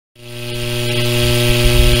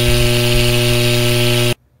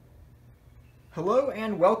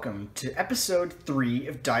and welcome to episode 3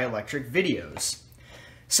 of Dielectric Videos.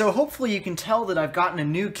 So hopefully you can tell that I've gotten a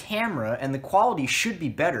new camera and the quality should be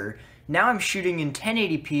better. Now I'm shooting in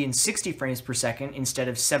 1080p and 60 frames per second instead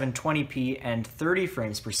of 720p and 30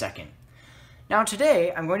 frames per second. Now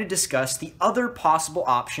today I'm going to discuss the other possible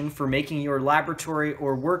option for making your laboratory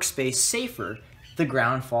or workspace safer, the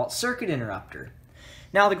ground fault circuit interrupter.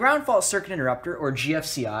 Now the ground fault circuit interrupter, or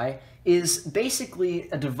GFCI, is basically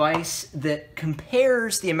a device that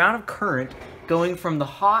compares the amount of current going from the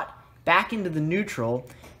hot back into the neutral,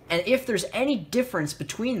 and if there's any difference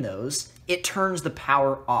between those, it turns the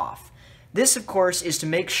power off. This, of course, is to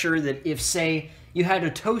make sure that if, say, you had a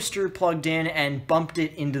toaster plugged in and bumped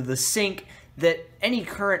it into the sink, that any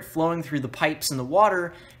current flowing through the pipes and the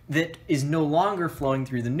water that is no longer flowing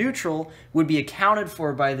through the neutral would be accounted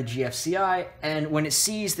for by the GFCI, and when it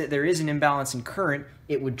sees that there is an imbalance in current,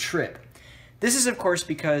 it would trip. This is, of course,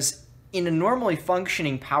 because in a normally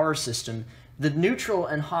functioning power system, the neutral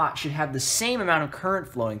and hot should have the same amount of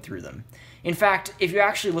current flowing through them. In fact, if you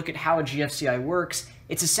actually look at how a GFCI works,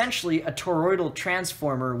 it's essentially a toroidal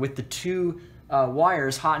transformer with the two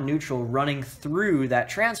wires, hot and neutral, running through that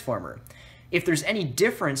transformer. If there's any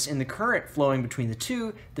difference in the current flowing between the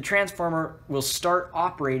two, the transformer will start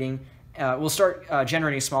operating,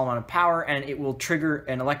 generating a small amount of power, and it will trigger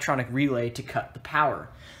an electronic relay to cut the power.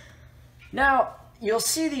 Now, you'll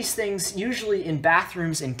see these things usually in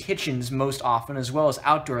bathrooms and kitchens most often, as well as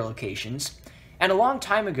outdoor locations. And a long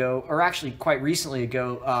time ago, or actually quite recently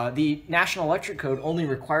ago, the National Electric Code only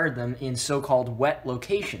required them in so-called wet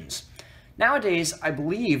locations. Nowadays, I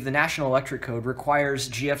believe the National Electric Code requires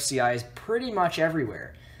GFCIs pretty much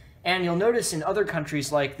everywhere. And you'll notice in other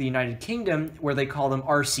countries like the United Kingdom, where they call them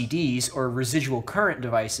RCDs, or residual current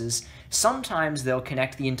devices, sometimes they'll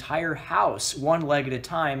connect the entire house, one leg at a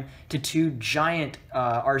time, to two giant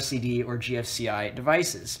RCD or GFCI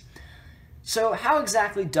devices. So how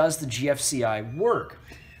exactly does the GFCI work?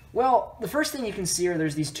 Well, the first thing you can see are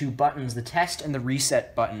there's these two buttons, the test and the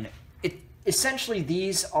reset button. Essentially,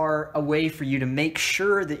 these are a way for you to make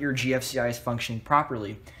sure that your GFCI is functioning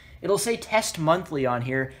properly. It'll say test monthly on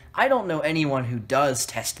here. I don't know anyone who does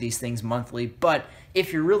test these things monthly, but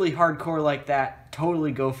if you're really hardcore like that,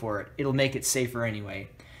 totally go for it. It'll make it safer anyway.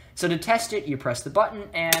 So to test it, you press the button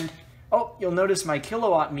and, oh, you'll notice my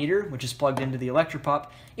kilowatt meter, which is plugged into the electropup,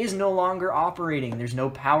 is no longer operating. There's no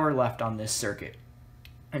power left on this circuit.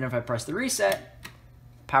 And if I press the reset,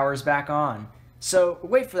 power's back on. So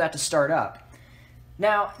wait for that to start up.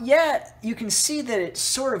 Now, yeah, you can see that it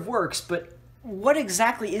sort of works, but what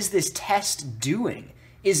exactly is this test doing?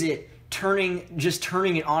 Is it just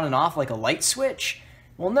turning it on and off like a light switch?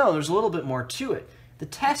 Well, no, there's a little bit more to it. The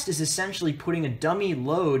test is essentially putting a dummy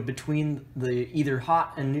load between the either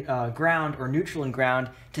hot and ground or neutral and ground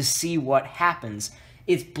to see what happens.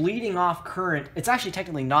 It's bleeding off current. It's actually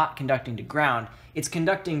technically not conducting to ground. It's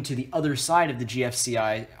conducting to the other side of the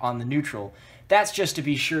GFCI on the neutral. That's just to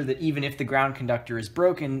be sure that even if the ground conductor is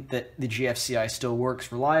broken, that the GFCI still works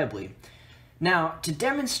reliably. Now, to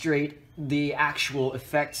demonstrate the actual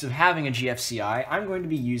effects of having a GFCI, I'm going to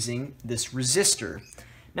be using this resistor.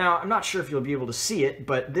 Now, I'm not sure if you'll be able to see it,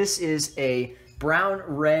 but this is a brown,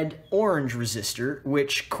 red, orange resistor,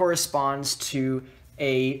 which corresponds to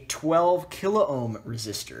a 12 kiloohm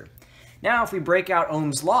resistor. Now, if we break out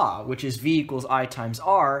Ohm's law, which is V equals I times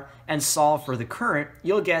R, and solve for the current,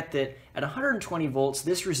 you'll get that at 120 volts,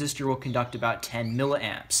 this resistor will conduct about 10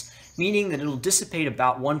 milliamps, meaning that it'll dissipate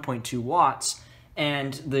about 1.2 watts,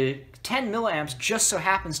 and the 10 milliamps just so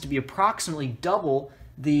happens to be approximately double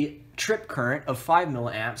the trip current of 5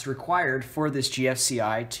 milliamps required for this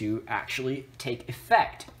GFCI to actually take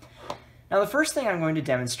effect. Now, the first thing I'm going to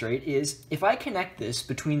demonstrate is if I connect this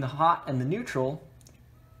between the hot and the neutral,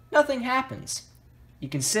 nothing happens. You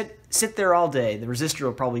can sit there all day. The resistor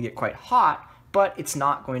will probably get quite hot, but it's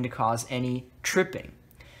not going to cause any tripping.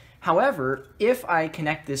 However, if I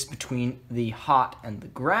connect this between the hot and the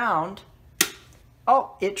ground,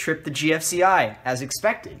 oh, it tripped the GFCI, as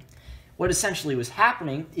expected. What essentially was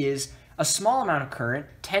happening is a small amount of current,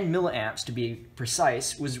 10 milliamps to be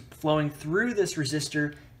precise, was flowing through this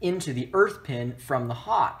resistor into the earth pin from the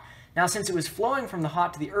hot. Now, since it was flowing from the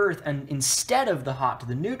hot to the earth and instead of the hot to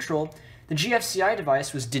the neutral, the GFCI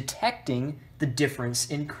device was detecting the difference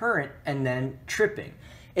in current and then tripping.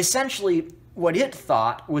 Essentially, what it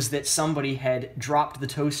thought was that somebody had dropped the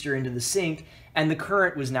toaster into the sink and the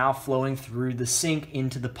current was now flowing through the sink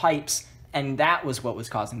into the pipes, and that was what was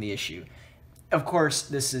causing the issue. Of course,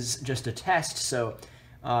 this is just a test, so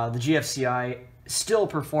the GFCI still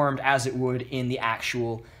performed as it would in the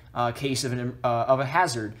actual case of a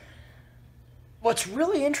hazard. What's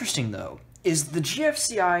really interesting, though, is the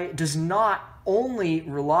GFCI does not only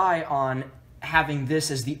rely on having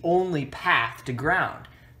this as the only path to ground.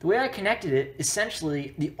 The way I connected it,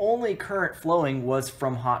 essentially, the only current flowing was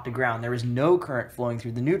from hot to ground. There was no current flowing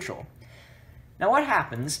through the neutral. Now what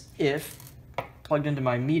happens if, plugged into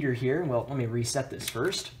my meter here, well, let me reset this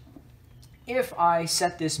first. If I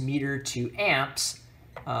set this meter to amps,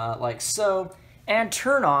 like so, and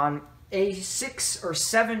turn on a 6 or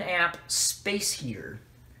 7 amp space heater,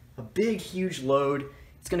 a big, huge load,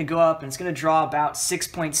 it's going to go up and it's going to draw about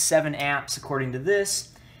 6.7 amps according to this.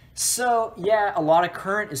 So yeah, a lot of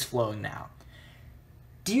current is flowing now.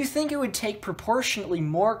 Do you think it would take proportionately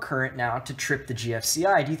more current now to trip the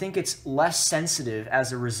GFCI? Do you think it's less sensitive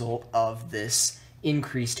as a result of this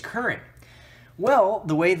increased current? Well,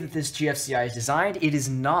 the way that this GFCI is designed, it is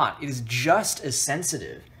not. It is just as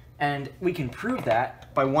sensitive. And we can prove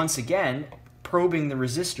that by once again probing the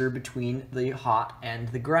resistor between the hot and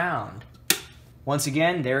the ground. Once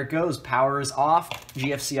again, there it goes. Power is off.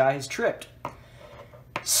 GFCI is tripped.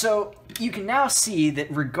 So you can now see that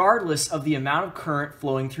regardless of the amount of current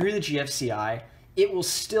flowing through the GFCI, it will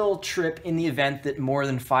still trip in the event that more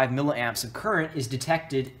than 5 milliamps of current is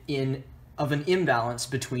detected of an imbalance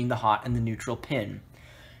between the hot and the neutral pin.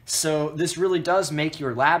 So this really does make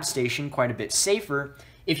your lab station quite a bit safer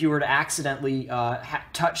if you were to accidentally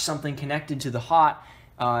touch something connected to the hot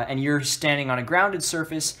and you're standing on a grounded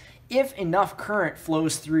surface. If enough current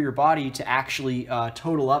flows through your body to actually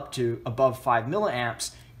total up to above 5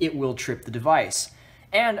 milliamps, it will trip the device.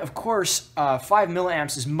 And of course, 5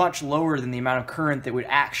 milliamps is much lower than the amount of current that would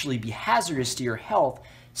actually be hazardous to your health,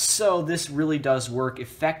 so this really does work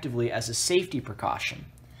effectively as a safety precaution.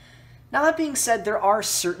 Now that being said, there are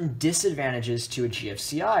certain disadvantages to a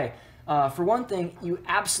GFCI. For one thing, you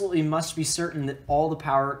absolutely must be certain that all the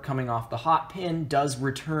power coming off the hot pin does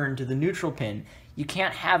return to the neutral pin. You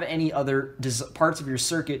can't have any other parts of your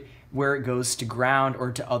circuit where it goes to ground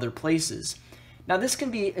or to other places. Now this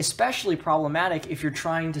can be especially problematic if you're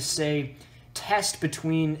trying to, say, test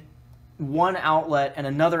between one outlet and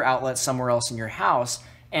another outlet somewhere else in your house,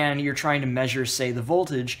 and you're trying to measure, say, the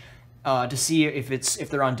voltage to see if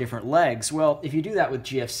they're on different legs. Well, if you do that with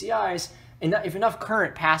GFCIs, if enough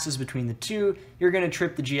current passes between the two, you're going to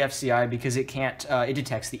trip the GFCI because it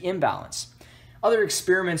detects the imbalance. Other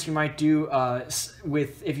experiments you might do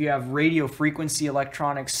if you have radio frequency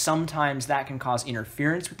electronics, sometimes that can cause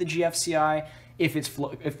interference with the GFCI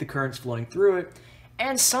if the current's flowing through it.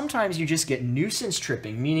 And sometimes you just get nuisance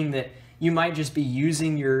tripping, meaning that you might just be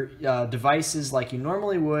using your devices like you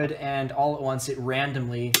normally would, and all at once it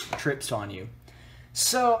randomly trips on you.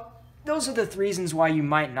 So those are the reasons why you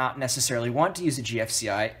might not necessarily want to use a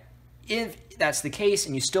GFCI. If that's the case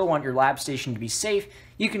and you still want your lab station to be safe,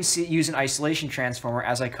 you can use an isolation transformer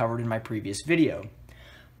as I covered in my previous video.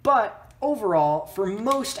 But overall, for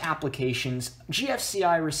most applications,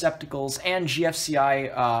 GFCI receptacles and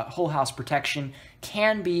GFCI whole house protection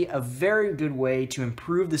can be a very good way to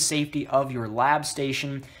improve the safety of your lab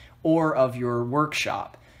station or of your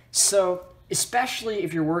workshop. So especially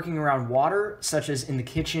if you're working around water, such as in the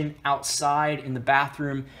kitchen, outside, in the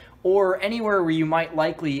bathroom, or anywhere where you might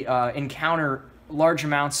likely encounter large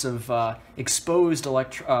amounts of exposed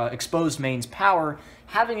mains power,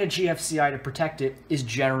 having a GFCI to protect it is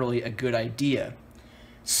generally a good idea.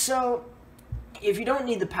 So if you don't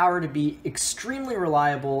need the power to be extremely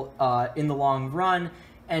reliable in the long run,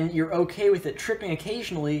 and you're okay with it tripping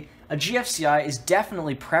occasionally, a GFCI is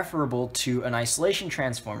definitely preferable to an isolation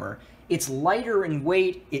transformer. It's lighter in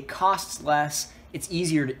weight, it costs less, it's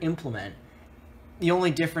easier to implement. The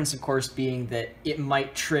only difference, of course, being that it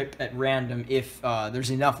might trip at random if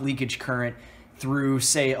there's enough leakage current through,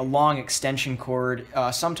 say, a long extension cord.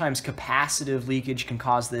 Sometimes capacitive leakage can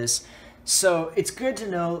cause this. So it's good to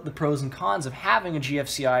know the pros and cons of having a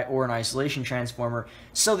GFCI or an isolation transformer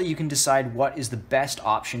so that you can decide what is the best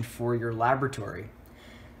option for your laboratory.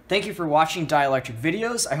 Thank you for watching dielectric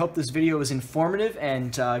videos. I hope this video was informative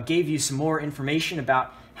and gave you some more information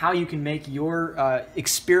about how you can make your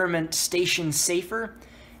experiment station safer.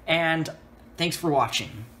 And thanks for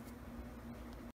watching.